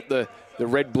 you're not the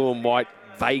red, blue and white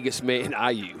Vegas man,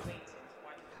 are you?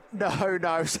 No.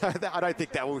 So I don't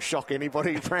think that will shock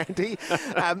anybody, Brandy.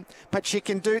 But you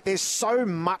can there's so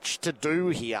much to do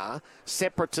here,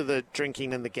 separate to the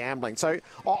drinking and the gambling. So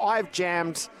I've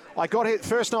jammed. I got here,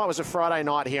 first night was a Friday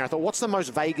night here. I thought, what's the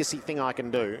most Vegas-y thing I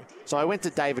can do? So I went to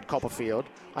David Copperfield.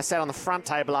 I sat on the front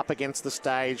table up against the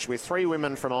stage with 3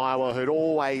 women from Iowa who'd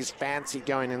always fancied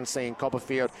going and seeing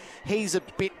Copperfield. He's a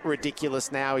bit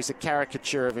ridiculous now. He's a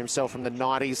caricature of himself from the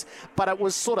 90s. But it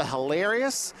was sort of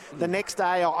hilarious. The next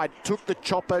day, I took the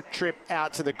chopper trip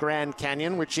out to the Grand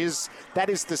Canyon, that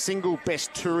is the single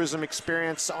best tourism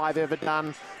experience I've ever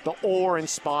done. The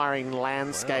awe-inspiring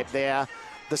landscape there.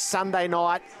 The Sunday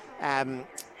night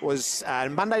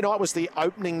Monday night was the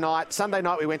opening night. Sunday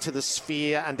night we went to the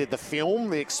Sphere and did the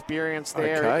film. The experience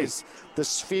there is the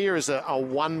Sphere is a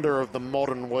wonder of the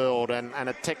modern world and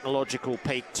a technological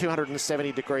peak.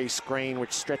 270-degree screen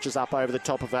which stretches up over the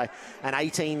top of an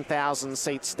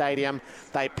 18,000-seat stadium.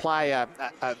 They play a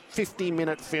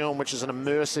 50-minute film which is an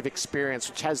immersive experience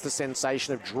which has the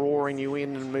sensation of drawing you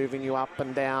in and moving you up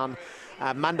and down.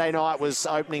 Monday night was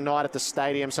opening night at the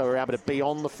stadium, so we were able to be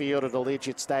on the field at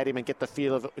Allegiant Stadium and get the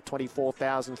feel of it with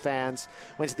 24,000 fans.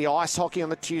 Went to the ice hockey on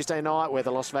the Tuesday night where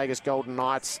the Las Vegas Golden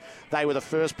Knights, they were the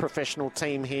first professional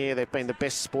team here. They've been the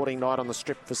best sporting night on the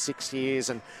Strip for 6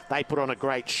 years, and they put on a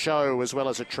great show as well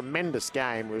as a tremendous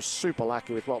game. We were super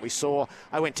lucky with what we saw.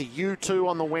 I went to U2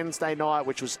 on the Wednesday night,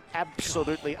 which was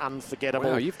absolutely unforgettable.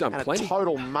 Wow, you've done plenty. A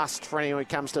total must for anyone who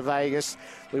comes to Vegas.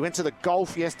 We went to the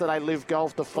golf yesterday, Live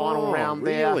Golf, the final round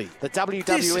there. Really? The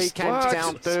WWE came to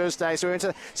town Thursday, so we went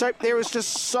to. So there was just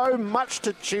so much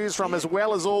to choose from, as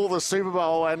well as all the Super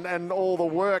Bowl and all the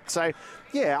work. So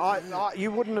yeah,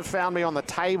 you wouldn't have found me on the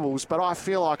tables, but I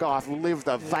feel like I've lived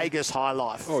the Vegas high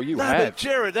life. Oh, you have. But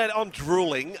Jared, I'm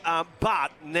drooling.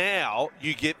 But now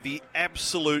you get the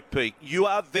absolute peak. You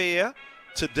are there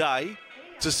today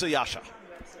to see Usher.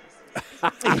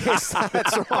 Yes,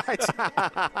 that's right.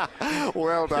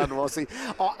 Well done, Vossy.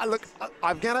 Look,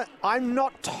 I'm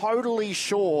not totally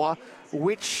sure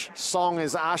which song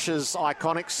is Usher's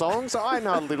iconic song, so I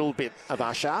know a little bit of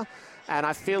Usher. And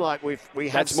I feel like we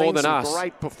have That's seen more than some us.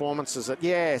 great performances.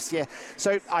 Yes.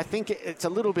 So I think it's a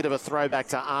little bit of a throwback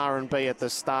to R&B at the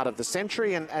start of the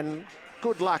century, and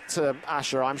good luck to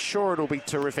Usher. I'm sure it'll be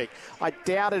terrific. I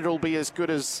doubt it'll be as good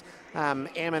as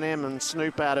Eminem and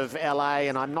Snoop out of LA,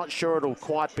 and I'm not sure it'll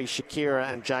quite be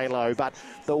Shakira and J-Lo, but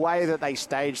the way that they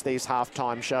stage these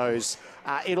halftime shows,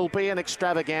 it'll be an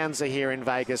extravaganza here in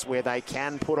Vegas where they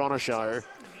can put on a show.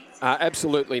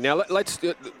 Absolutely. Now, let's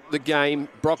do the game.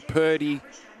 Brock Purdy,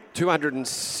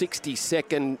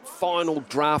 262nd final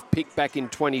draft pick back in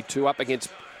 22 up against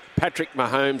Patrick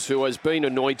Mahomes, who has been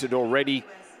anointed already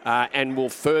and will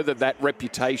further that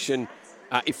reputation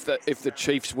if the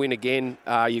Chiefs win again.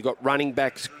 You've got running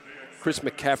backs, Christian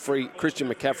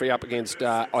McCaffrey up against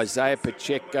Isaiah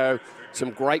Pacheco, some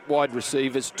great wide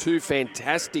receivers, two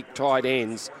fantastic tight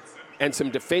ends, and some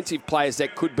defensive players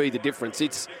that could be the difference.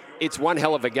 It's one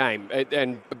hell of a game,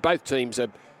 and both teams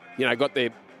have, got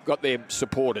their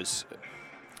supporters.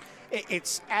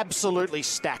 It's absolutely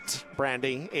stacked,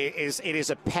 Brandy. It is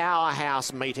a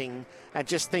powerhouse meeting, and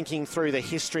just thinking through the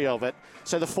history of it.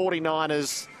 So the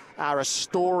 49ers are a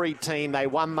storied team. They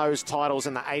won those titles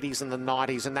in the 80s and the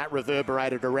 90s, and that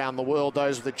reverberated around the world.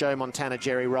 Those were the Joe Montana,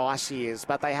 Jerry Rice years,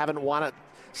 but they haven't won it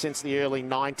since the early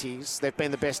 90s. They've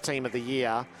been the best team of the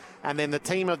year. And then the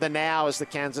team of the now is the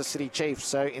Kansas City Chiefs.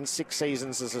 So in 6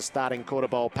 seasons as a starting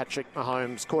quarterback, Patrick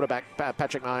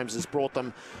Mahomes has brought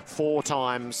them 4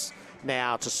 times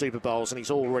now to Super Bowls, and he's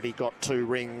already got 2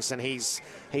 rings. And he's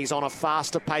on a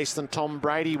faster pace than Tom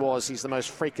Brady was. He's the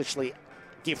most freakishly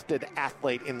gifted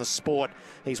athlete in the sport.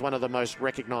 He's one of the most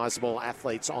recognisable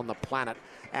athletes on the planet.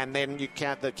 And then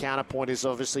the counterpoint is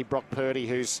obviously Brock Purdy,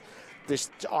 who's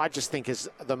I just think is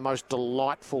the most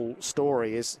delightful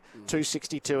story, is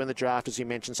 262 in the draft, as you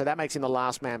mentioned. So that makes him the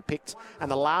last man picked.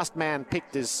 And the last man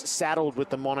picked is saddled with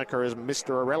the moniker as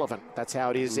Mr. Irrelevant. That's how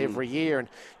it is every year. And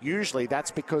usually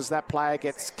that's because that player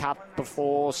gets cut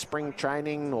before spring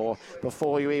training or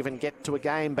before you even get to a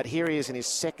game. But here he is in his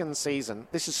 2nd season.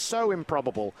 This is so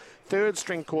improbable. 3rd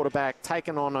string quarterback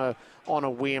taken on a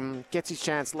whim, gets his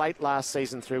chance late last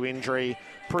season through injury,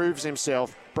 proves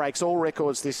himself, breaks all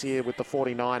records this year with the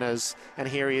 49ers, and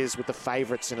here he is with the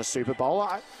favourites in a Super Bowl.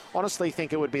 I honestly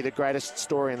think it would be the greatest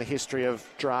story in the history of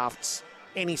drafts,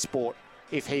 any sport,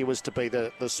 if he was to be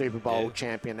the Super Bowl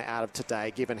champion out of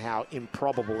today, given how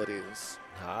improbable it is.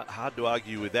 Hard to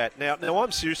argue with that. Now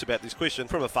I'm serious about this question.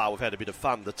 From afar, we've had a bit of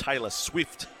fun. The Taylor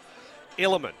Swift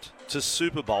element to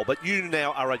Super Bowl, but you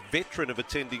now are a veteran of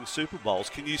attending Super Bowls.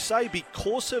 Can you say,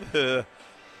 because of her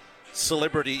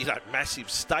celebrity, massive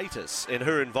status and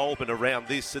her involvement around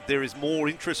this, that there is more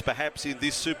interest perhaps in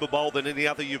this Super Bowl than any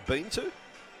other you've been to?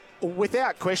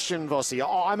 Without question, Vossy.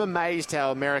 I'm amazed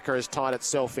how America has tied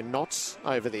itself in knots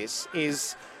over this.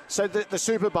 So the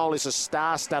Super Bowl is a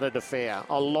star-studded affair.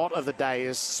 A lot of the day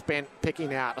is spent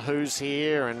picking out who's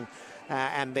here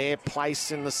and their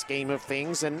place in the scheme of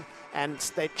things, and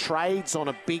their trades on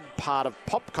a big part of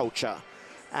pop culture.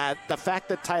 The fact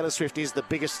that Taylor Swift is the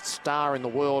biggest star in the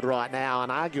world right now,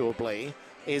 and arguably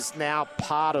is now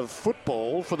part of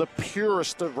football for the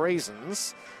purest of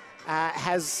reasons,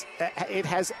 has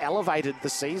elevated the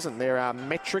season. There are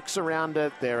metrics around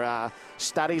it. There are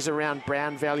studies around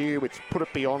brand value which put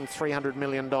it beyond $300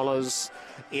 million.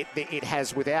 It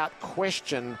has, without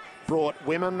question, brought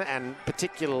women and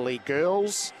particularly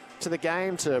girls to the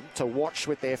game to watch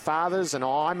with their fathers, and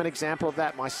I'm an example of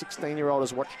that. My 16-year-old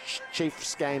has watched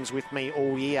Chiefs games with me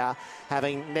all year,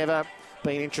 having never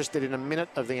been interested in a minute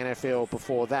of the NFL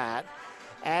before that.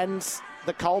 And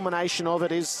the culmination of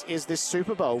it is this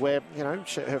Super Bowl where,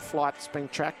 her flight's been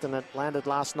tracked and it landed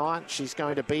last night. She's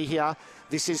going to be here.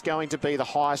 This is going to be the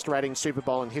highest rating Super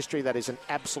Bowl in history. That is an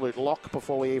absolute lock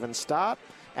before we even start.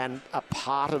 And a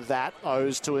part of that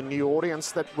owes to a new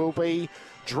audience that will be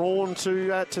drawn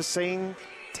to seeing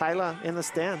Taylor in the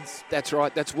stands. That's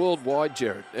right. That's worldwide,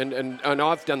 Jared. And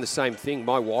I've done the same thing.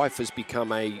 My wife has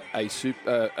become an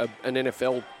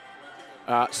NFL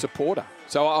supporter.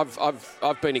 So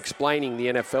I've been explaining the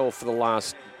NFL for the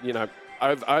last,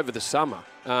 over the summer,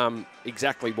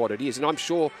 exactly what it is. And I'm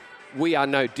sure we are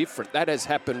no different. That has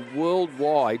happened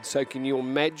worldwide. So can you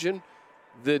imagine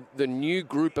the new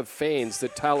group of fans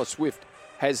that Taylor Swift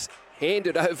has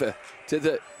handed over to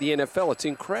the NFL? It's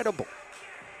incredible.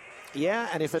 Yeah,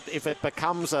 and if it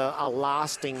becomes a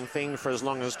lasting thing for as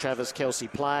long as Travis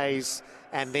Kelce plays,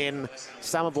 and then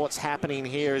some of what's happening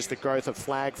here is the growth of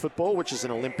flag football, which is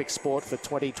an Olympic sport for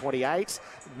 2028,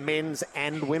 men's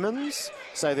and women's.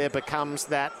 So there becomes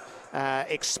that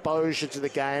exposure to the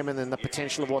game, and then the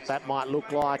potential of what that might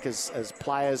look like as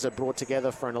players are brought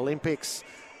together for an Olympics.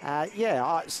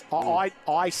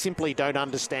 I simply don't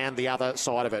understand the other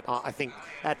side of it. I think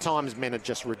at times men are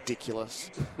just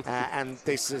ridiculous. And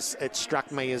it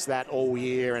struck me as that all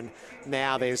year. And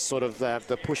now there's sort of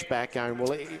the pushback going,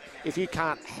 well, if you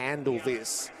can't handle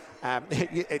this,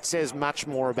 it says much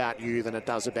more about you than it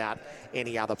does about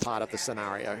any other part of the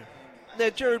scenario. Now,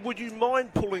 Jared, would you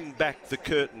mind pulling back the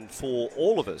curtain for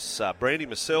all of us, Brandy,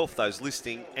 myself, those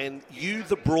listening, and you,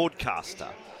 the broadcaster,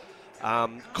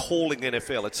 calling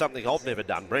NFL? It's something I've never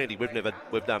done. Brandy,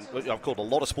 I've called a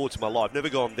lot of sports in my life, never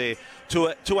gone there,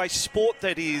 to a sport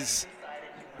that is,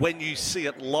 when you see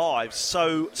it live,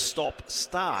 so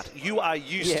stop-start. You are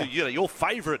used to, your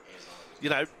favourite,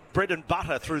 bread and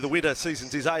butter through the winter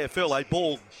seasons is AFL, a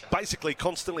ball basically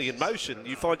constantly in motion.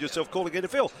 You find yourself calling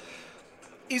NFL.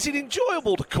 Is it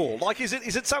enjoyable to call? Like, is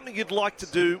it something you'd like to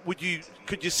do?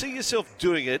 Could you see yourself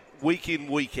doing it week in,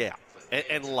 week out,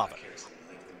 and love it?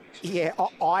 Yeah,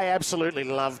 I absolutely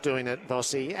love doing it,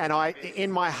 Vossy. And in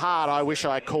my heart, I wish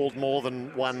I called more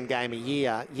than one game a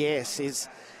year. Yes,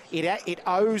 it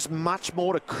owes much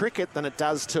more to cricket than it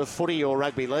does to footy or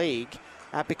rugby league,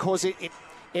 because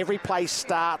every play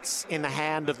starts in the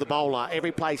hand of the bowler.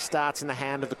 Every play starts in the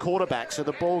hand of the quarterback. So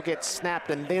the ball gets snapped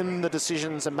and then the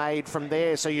decisions are made from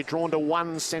there. So you're drawn to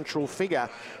one central figure,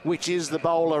 which is the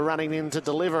bowler running in to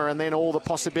deliver, and then all the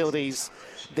possibilities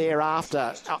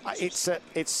thereafter.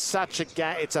 It's such a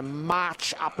game. It's a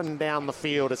march up and down the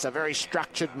field. It's a very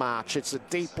structured march. It's a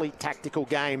deeply tactical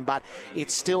game, but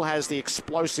it still has the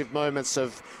explosive moments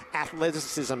of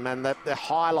athleticism, and the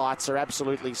highlights are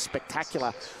absolutely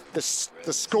spectacular. The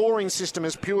scoring system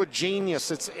is pure genius.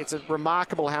 It's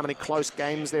remarkable how many close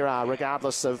games there are,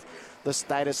 regardless of the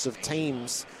status of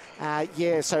teams.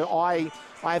 So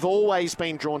I've always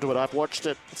been drawn to it. I've watched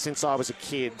it since I was a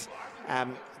kid.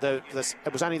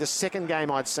 It was only the second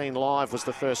game I'd seen live was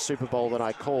the first Super Bowl that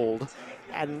I called,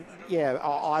 and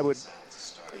I would,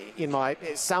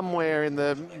 somewhere in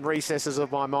the recesses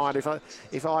of my mind,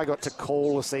 if I got to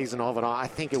call a season of it, I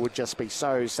think it would just be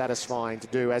so satisfying to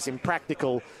do, as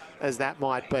impractical as that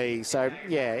might be. So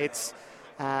it's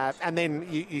and then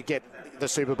you get the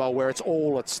Super Bowl where it's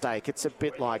all at stake. It's a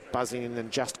bit like buzzing in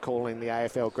and just calling the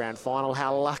AFL Grand Final.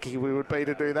 How lucky we would be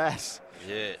to do that.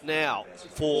 Yeah. Now,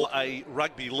 for a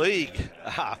rugby league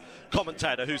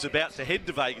commentator who's about to head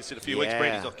to Vegas in a few weeks,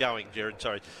 Brandy's not going, Jared.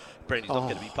 Sorry, Brandy's not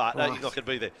going to be part. No, he's not going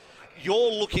to be there.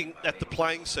 You're looking at the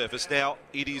playing surface. Now,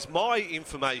 it is my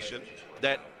information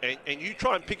that, and you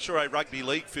try and picture a rugby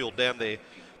league field down there.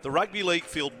 The rugby league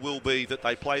field will be, that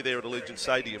they play there at Allegiant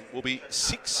Stadium, will be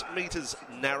 6 metres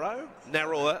narrower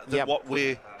than what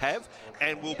we have,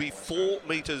 and will be 4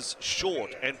 metres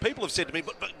short. And people have said to me,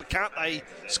 but can't they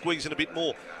squeeze in a bit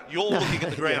more? You're looking at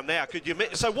the ground now.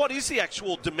 So what is the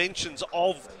actual dimensions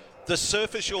of the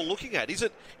surface you're looking at? Is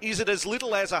it as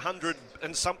little as 100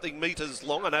 and something metres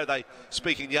long? I know they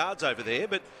speak in yards over there,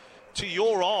 but to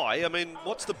your eye, I mean,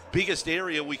 what's the biggest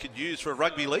area we could use for a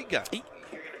rugby league game?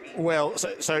 Well,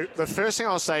 so the first thing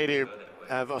I'll say to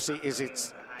Vossy is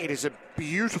it is a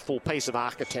beautiful piece of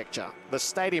architecture. The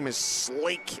stadium is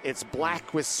sleek. It's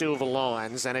black with silver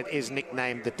lines, and it is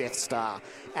nicknamed the Death Star.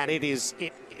 And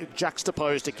it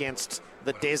juxtaposed against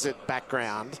the desert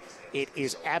background. It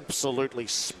is absolutely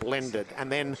splendid. And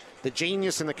then the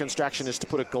genius in the construction is to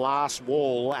put a glass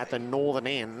wall at the northern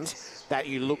end that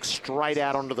you look straight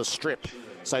out onto the strip.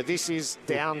 So this is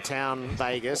downtown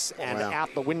Vegas, and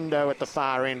out the window at the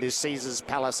far end is Caesar's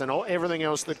Palace and everything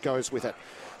else that goes with it.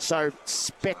 So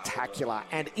spectacular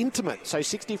and intimate. So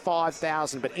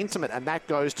 65,000, but intimate, and that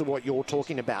goes to what you're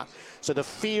talking about. So the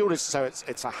field is,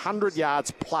 it's 100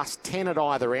 yards plus 10 at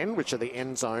either end, which are the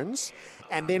end zones,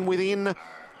 and then within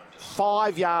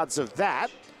 5 yards of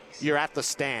that, you're at the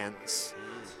stands.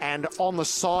 And on the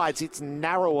sides, it's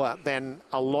narrower than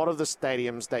a lot of the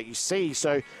stadiums that you see.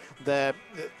 So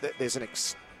there's an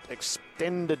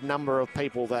extended number of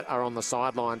people that are on the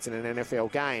sidelines in an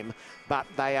NFL game, but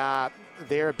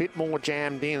they're a bit more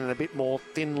jammed in and a bit more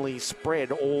thinly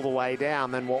spread all the way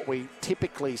down than what we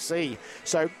typically see.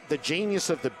 So the genius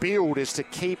of the build is to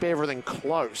keep everything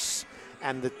close,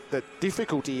 and the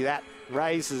difficulty that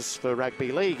raises for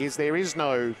rugby league is there is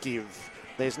no give.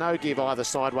 There's no give either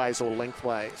sideways or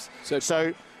lengthways.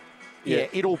 So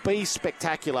it'll be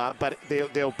spectacular, but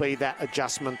there'll be that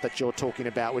adjustment that you're talking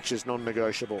about, which is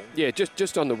non-negotiable. Yeah,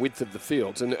 just on the width of the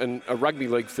fields. And a rugby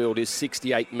league field is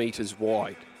 68 metres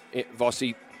wide.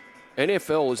 Vossy,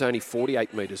 NFL is only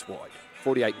 48 metres wide,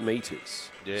 48 metres.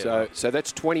 Yeah. So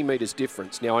that's 20 metres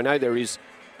difference. Now, I know there is,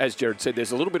 as Jared said,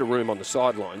 there's a little bit of room on the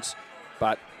sidelines,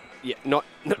 but not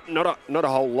a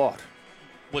whole lot.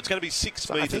 Well, it's going to be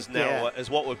 6 metres narrower, is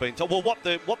what we've been told. Well, what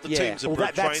the teams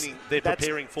are training, they're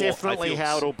preparing for. That's definitely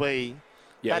how it'll be.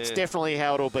 Yeah. That's definitely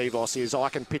how it'll be, Vossy, is I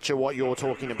can picture what you're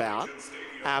talking about.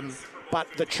 But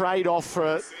the trade-off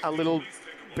for a little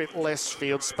bit less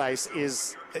field space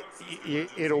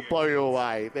it'll blow you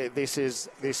away. This is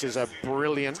a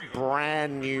brilliant,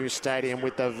 brand new stadium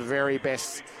with the very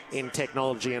best in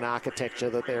technology and architecture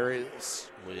that there is.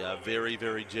 We are very,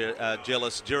 very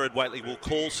jealous. Gerard Whateley will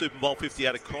call Super Bowl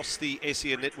 58 across the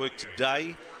SEN network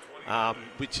today,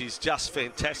 which is just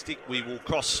fantastic. We will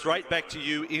cross straight back to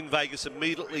you in Vegas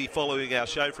immediately following our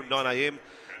show from 9 a.m.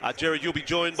 Gerard, you'll be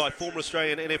joined by former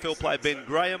Australian NFL player Ben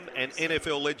Graham and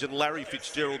NFL legend Larry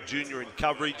Fitzgerald Jr. in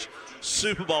coverage.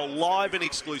 Super Bowl live and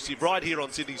exclusive right here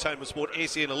on Sydney's Home of Sport,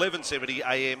 SEN 1170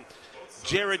 AM.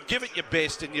 Gerard, give it your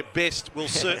best, and your best will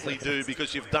certainly do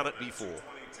because you've done it before.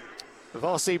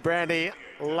 Vossy, Brandy,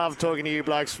 love talking to you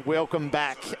blokes. Welcome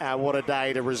back. What a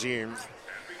day to resume.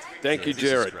 Thank you,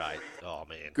 Gerard. This is great. Oh,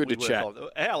 man. Good to chat.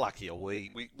 How lucky are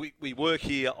we? We work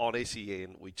here on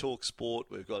SEN. We talk sport.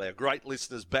 We've got our great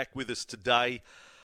listeners back with us today.